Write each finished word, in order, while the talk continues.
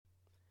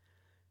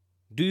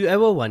Do you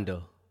ever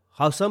wonder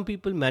how some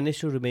people manage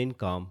to remain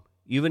calm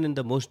even in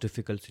the most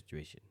difficult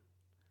situation?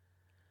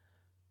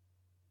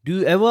 Do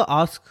you ever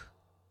ask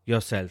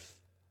yourself,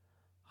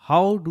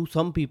 how do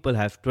some people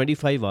have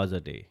 25 hours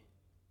a day?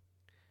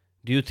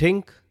 Do you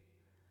think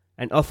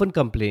and often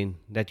complain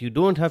that you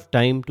don't have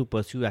time to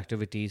pursue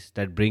activities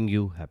that bring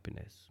you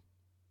happiness?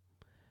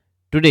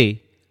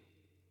 Today,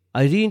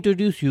 I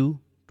reintroduce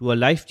you to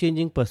a life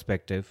changing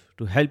perspective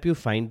to help you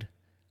find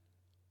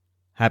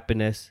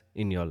happiness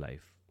in your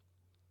life.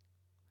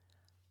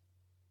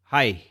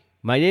 Hi,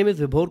 my name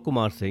is Vibhor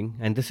Kumar Singh,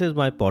 and this is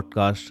my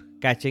podcast,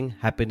 Catching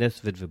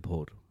Happiness with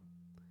Vibhor.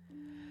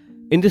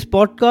 In this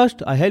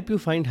podcast, I help you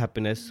find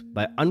happiness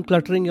by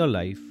uncluttering your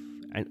life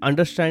and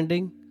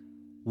understanding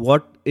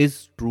what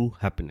is true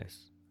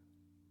happiness,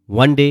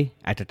 one day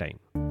at a time.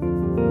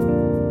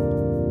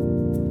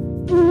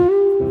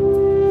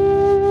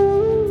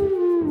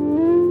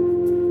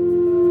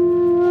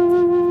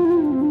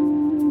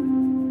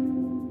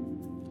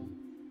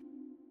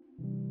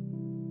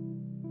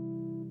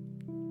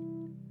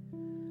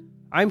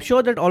 I'm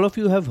sure that all of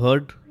you have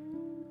heard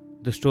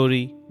the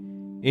story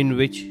in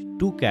which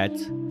two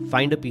cats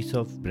find a piece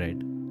of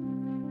bread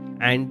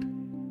and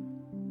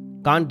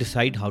can't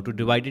decide how to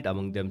divide it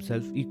among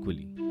themselves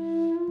equally.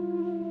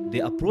 They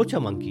approach a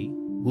monkey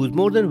who is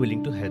more than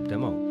willing to help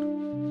them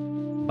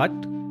out. But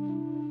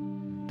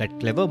that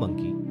clever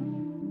monkey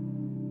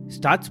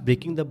starts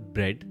breaking the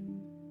bread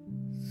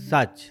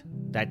such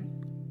that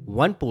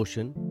one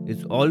portion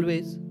is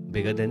always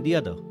bigger than the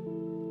other.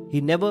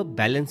 He never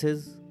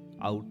balances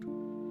out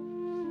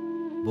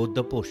both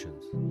the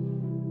portions,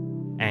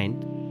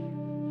 and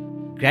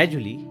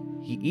gradually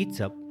he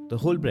eats up the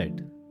whole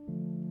bread.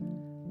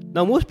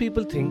 Now, most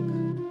people think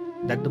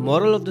that the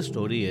moral of the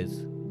story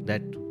is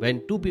that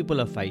when two people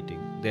are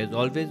fighting, there's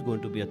always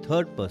going to be a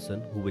third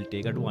person who will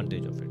take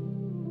advantage of it.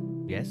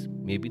 Yes,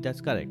 maybe that's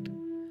correct.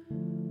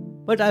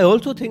 But I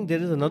also think there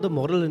is another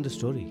moral in the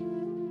story.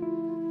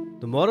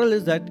 The moral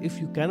is that if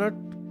you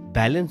cannot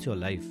balance your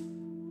life,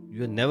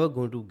 you are never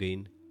going to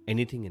gain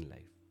anything in life.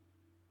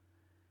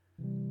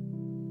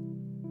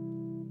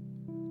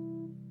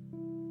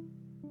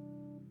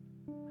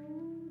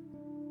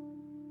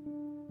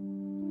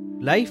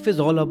 Life is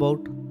all about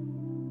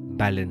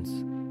balance,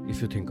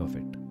 if you think of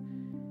it.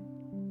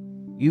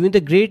 Even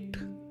the great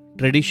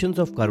traditions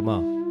of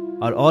karma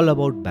are all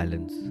about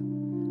balance.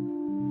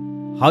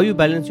 How you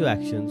balance your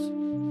actions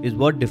is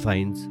what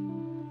defines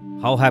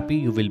how happy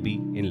you will be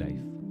in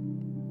life.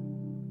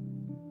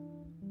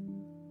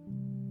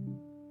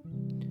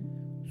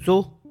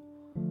 So,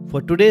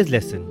 for today's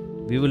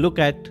lesson, we will look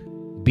at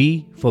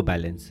B for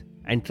balance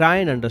and try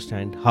and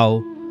understand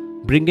how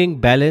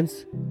bringing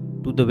balance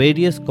to the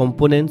various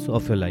components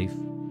of your life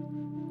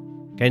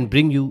can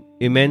bring you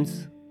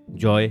immense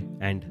joy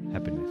and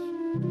happiness.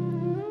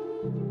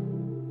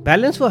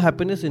 Balance for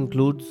happiness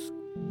includes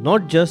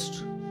not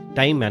just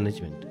time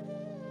management,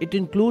 it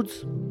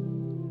includes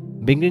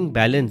bringing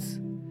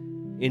balance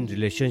in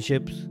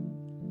relationships,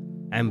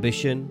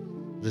 ambition,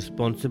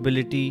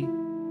 responsibility,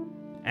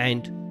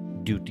 and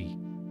duty.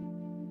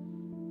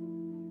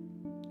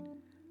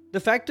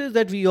 The fact is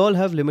that we all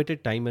have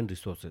limited time and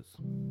resources.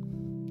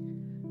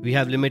 We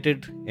have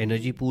limited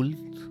energy pools.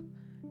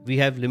 We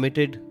have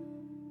limited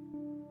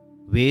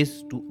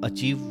ways to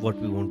achieve what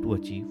we want to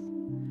achieve.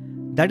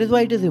 That is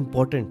why it is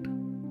important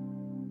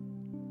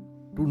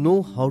to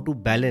know how to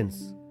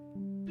balance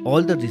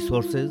all the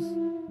resources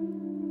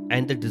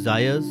and the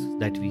desires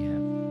that we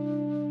have.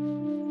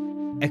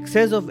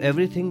 Excess of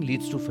everything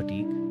leads to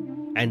fatigue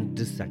and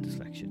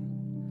dissatisfaction.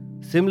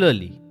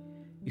 Similarly,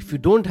 if you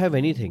don't have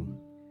anything,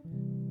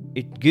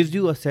 it gives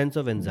you a sense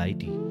of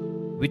anxiety,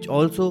 which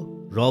also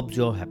robs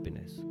your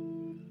happiness.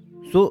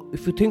 So,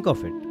 if you think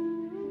of it,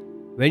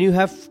 when you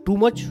have too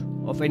much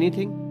of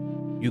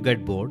anything, you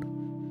get bored.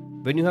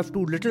 When you have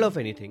too little of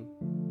anything,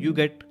 you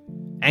get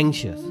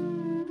anxious.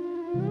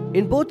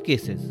 In both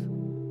cases,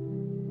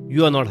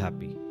 you are not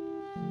happy.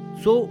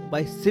 So,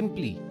 by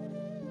simply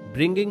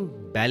bringing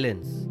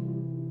balance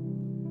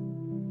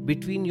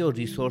between your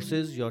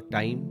resources, your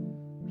time,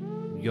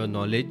 your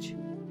knowledge,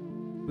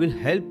 will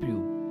help you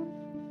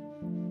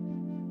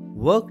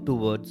work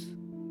towards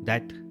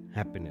that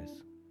happiness.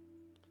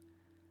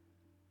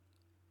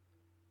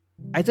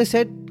 As I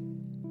said,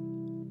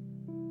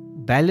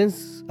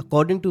 balance,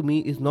 according to me,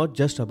 is not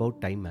just about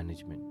time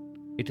management.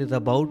 It is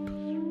about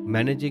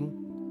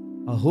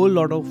managing a whole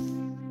lot of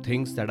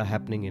things that are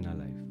happening in our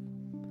life.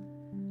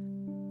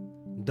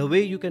 The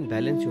way you can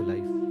balance your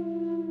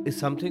life is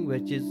something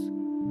which is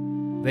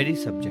very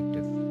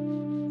subjective,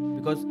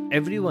 because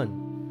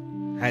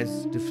everyone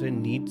has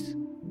different needs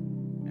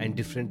and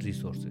different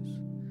resources.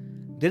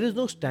 There is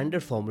no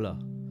standard formula.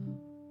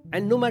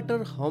 And no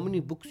matter how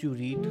many books you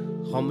read,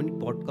 how many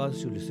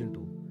podcasts you listen to,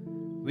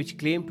 which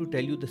claim to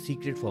tell you the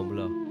secret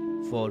formula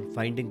for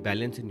finding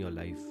balance in your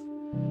life,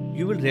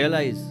 you will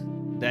realize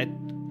that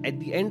at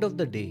the end of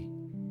the day,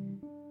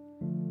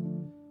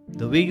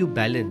 the way you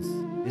balance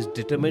is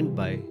determined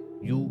by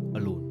you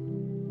alone.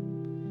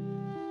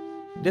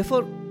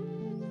 Therefore,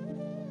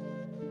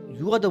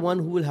 you are the one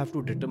who will have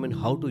to determine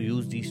how to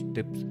use these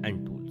tips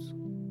and tools.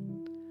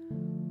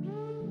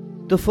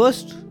 The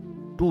first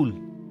tool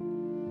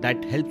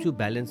that helps you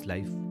balance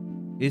life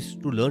is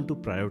to learn to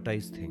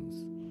prioritize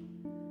things.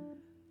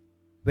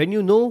 When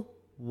you know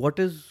what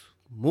is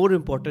more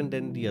important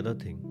than the other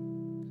thing,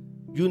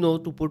 you know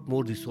to put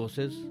more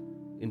resources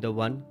in the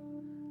one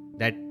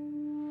that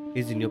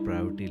is in your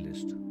priority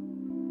list.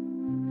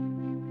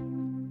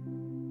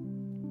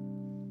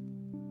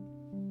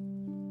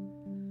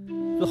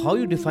 So how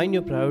you define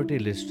your priority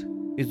list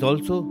is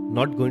also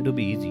not going to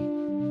be easy.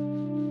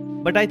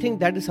 But I think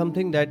that is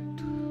something that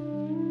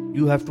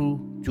you have to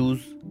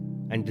choose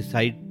and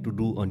decide to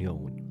do on your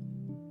own.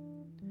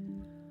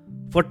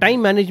 For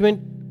time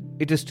management,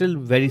 it is still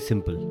very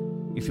simple.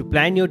 If you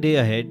plan your day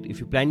ahead, if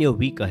you plan your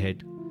week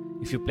ahead,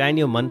 if you plan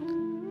your month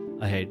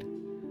ahead,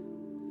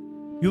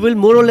 you will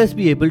more or less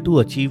be able to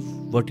achieve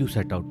what you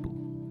set out to.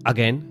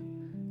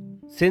 Again,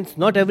 since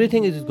not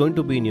everything is going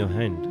to be in your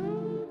hand,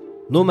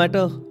 no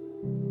matter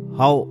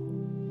how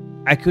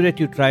accurate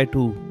you try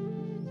to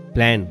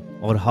plan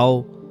or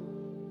how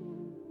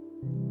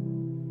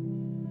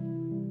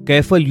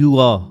careful you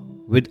are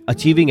with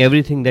achieving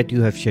everything that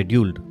you have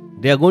scheduled,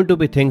 there are going to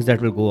be things that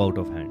will go out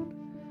of hand.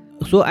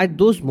 So at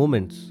those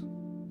moments,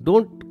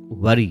 don't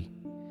worry,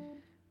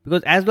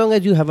 because as long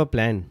as you have a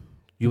plan,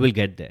 you will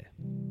get there.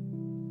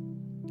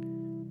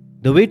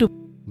 The way to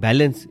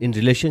balance in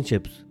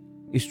relationships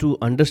is to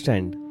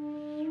understand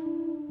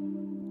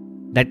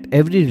that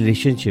every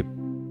relationship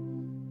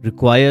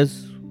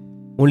requires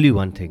only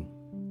one thing,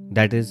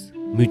 that is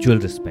mutual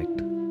respect.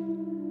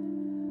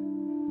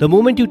 The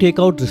moment you take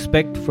out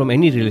respect from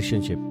any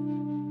relationship,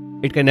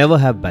 it can never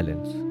have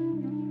balance.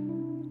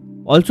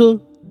 Also,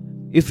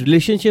 if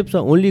relationships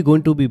are only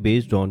going to be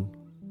based on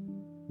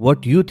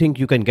what you think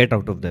you can get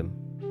out of them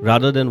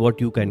rather than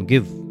what you can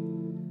give,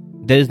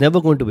 there is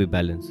never going to be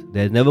balance.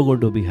 There is never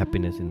going to be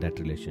happiness in that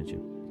relationship.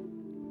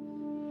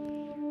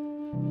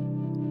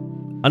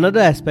 Another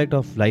aspect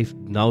of life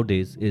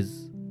nowadays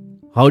is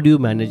how do you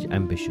manage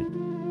ambition?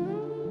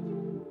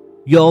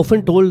 You are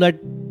often told that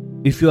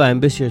if you are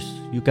ambitious,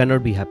 you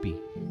cannot be happy.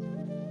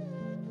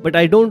 But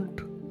I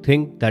don't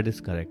think that is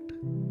correct.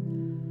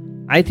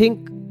 I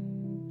think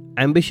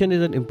ambition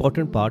is an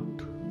important part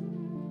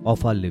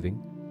of our living.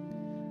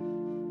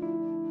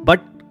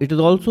 But it is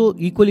also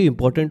equally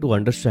important to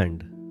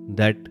understand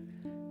that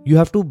you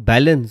have to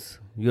balance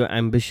your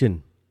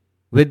ambition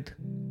with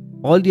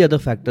all the other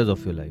factors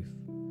of your life.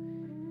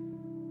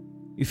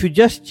 If you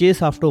just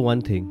chase after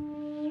one thing,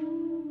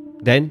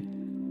 then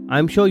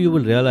I'm sure you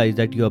will realize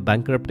that you are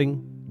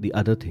bankrupting the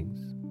other things.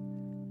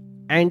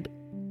 And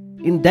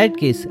in that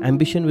case,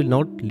 ambition will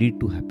not lead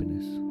to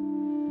happiness.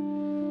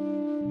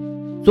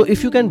 So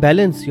if you can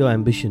balance your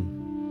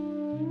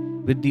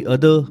ambition with the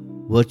other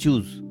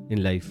virtues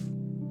in life,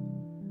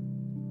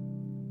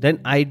 then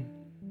I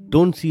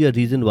don't see a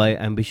reason why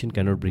ambition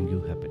cannot bring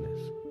you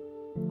happiness.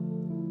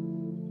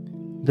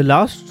 The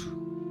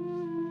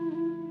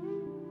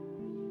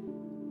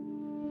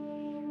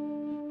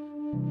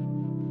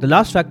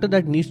last factor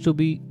that needs to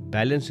be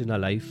balanced in our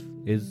life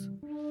is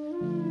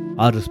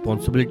our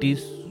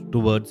responsibilities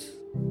towards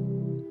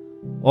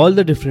all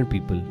the different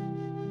people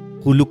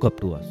who look up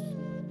to us.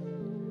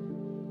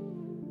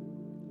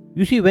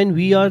 You see, when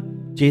we are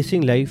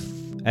chasing life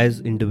as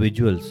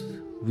individuals,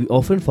 we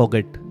often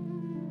forget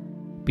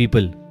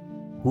people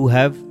who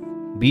have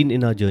been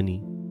in our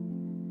journey.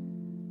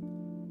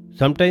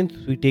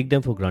 Sometimes we take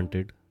them for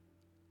granted.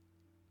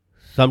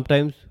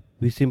 Sometimes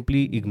we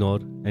simply ignore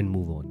and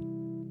move on.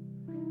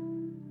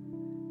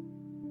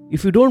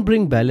 If you don't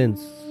bring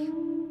balance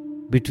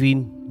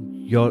between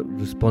your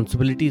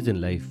responsibilities in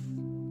life,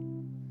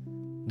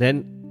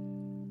 then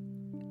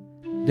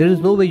there is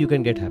no way you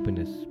can get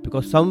happiness,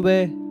 because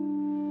somewhere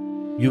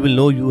you will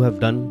know you have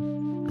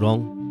done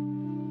wrong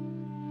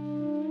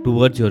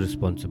towards your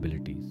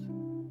responsibilities.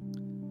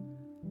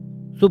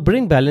 So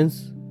bring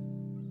balance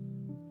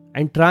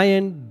and try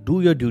and do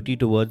your duty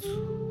towards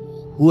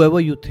whoever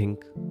you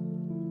think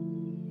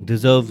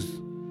deserves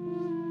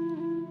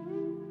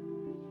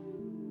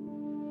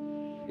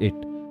it.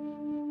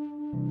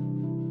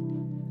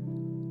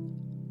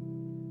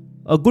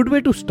 A good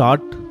way to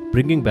start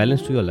bringing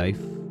balance to your life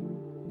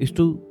is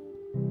to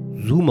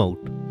zoom out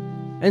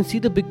and see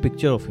the big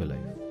picture of your life.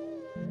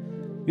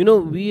 You know,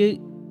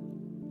 we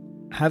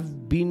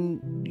have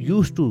been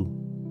used to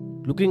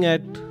looking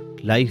at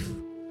life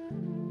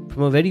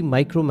from a very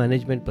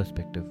micromanagement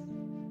perspective.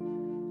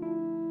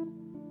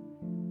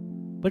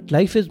 But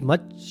life is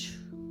much,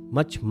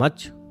 much,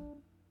 much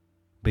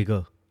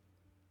bigger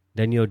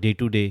than your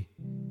day-to-day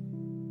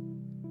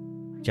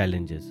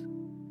challenges.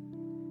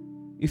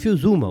 If you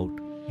zoom out,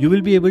 you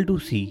will be able to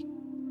see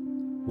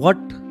what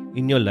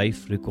in your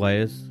life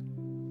requires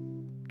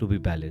to be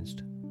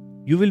balanced.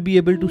 You will be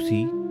able to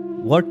see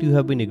what you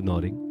have been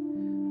ignoring.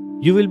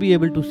 You will be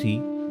able to see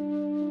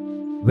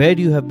where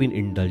you have been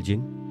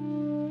indulging.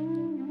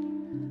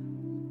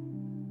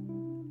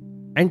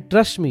 And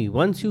trust me,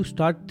 once you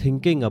start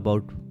thinking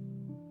about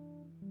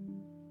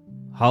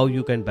how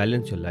you can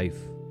balance your life,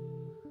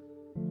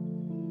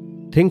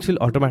 things will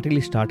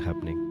automatically start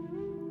happening.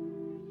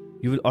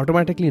 You will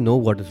automatically know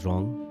what is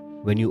wrong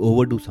when you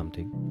overdo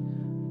something.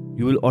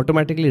 You will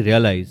automatically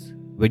realize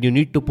when you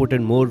need to put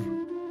in more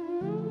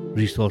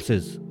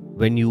resources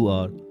when you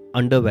are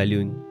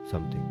undervaluing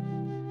something.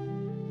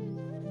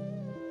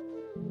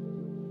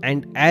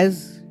 And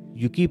as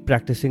you keep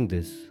practicing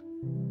this,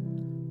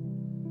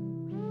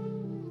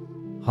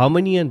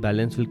 harmony and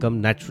balance will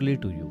come naturally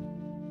to you.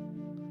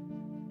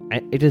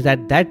 And it is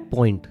at that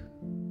point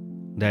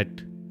that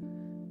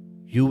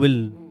you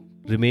will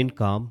remain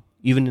calm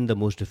even in the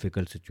most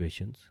difficult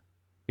situations.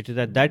 It is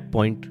at that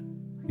point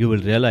you will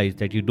realize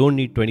that you don't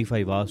need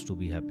 25 hours to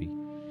be happy.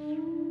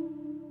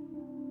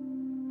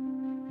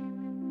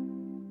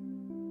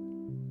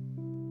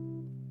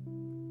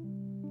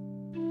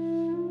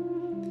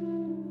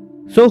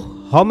 So,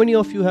 how many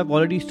of you have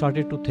already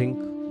started to think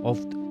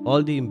of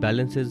all the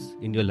imbalances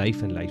in your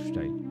life and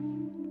lifestyle?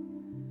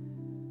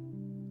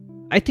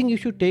 I think you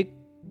should take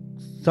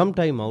some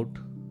time out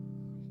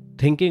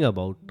thinking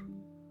about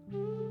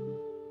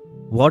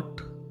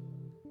what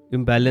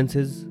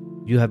imbalances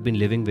you have been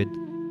living with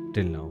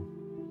till now.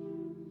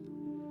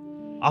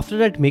 After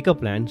that, make a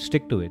plan,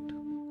 stick to it.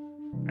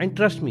 And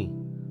trust me,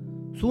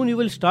 soon you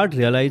will start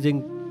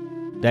realizing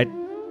that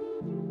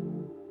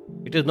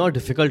it is not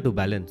difficult to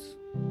balance,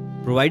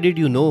 provided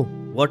you know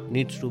what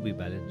needs to be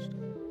balanced.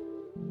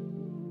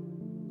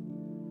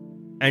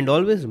 And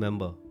always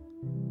remember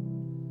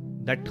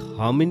that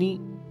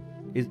harmony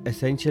is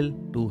essential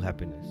to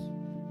happiness,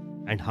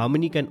 and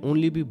harmony can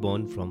only be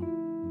born from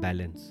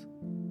balance.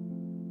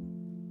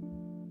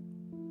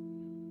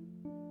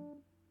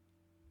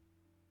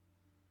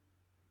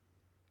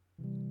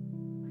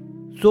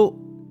 So,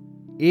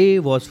 A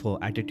was for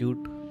attitude,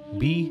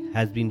 B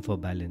has been for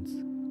balance.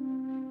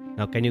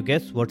 Now, can you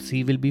guess what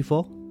C will be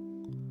for?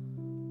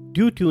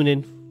 Do tune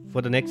in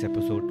for the next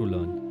episode to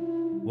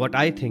learn what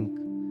I think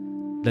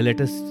the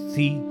letter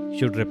C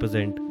should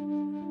represent.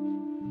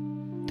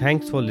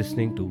 Thanks for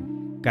listening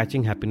to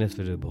Catching Happiness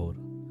with Vibhor.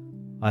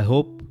 I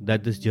hope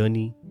that this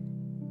journey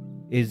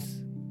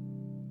is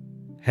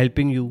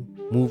helping you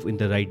move in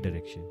the right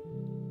direction.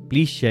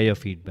 Please share your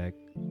feedback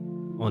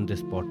on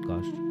this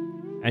podcast,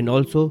 and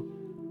also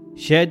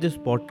share this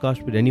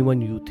podcast with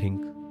anyone you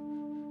think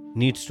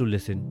needs to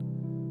listen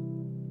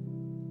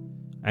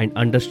and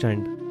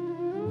understand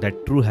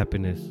that true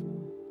happiness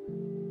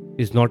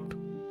is not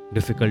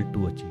difficult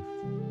to achieve.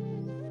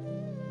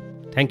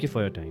 Thank you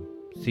for your time.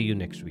 See you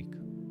next week.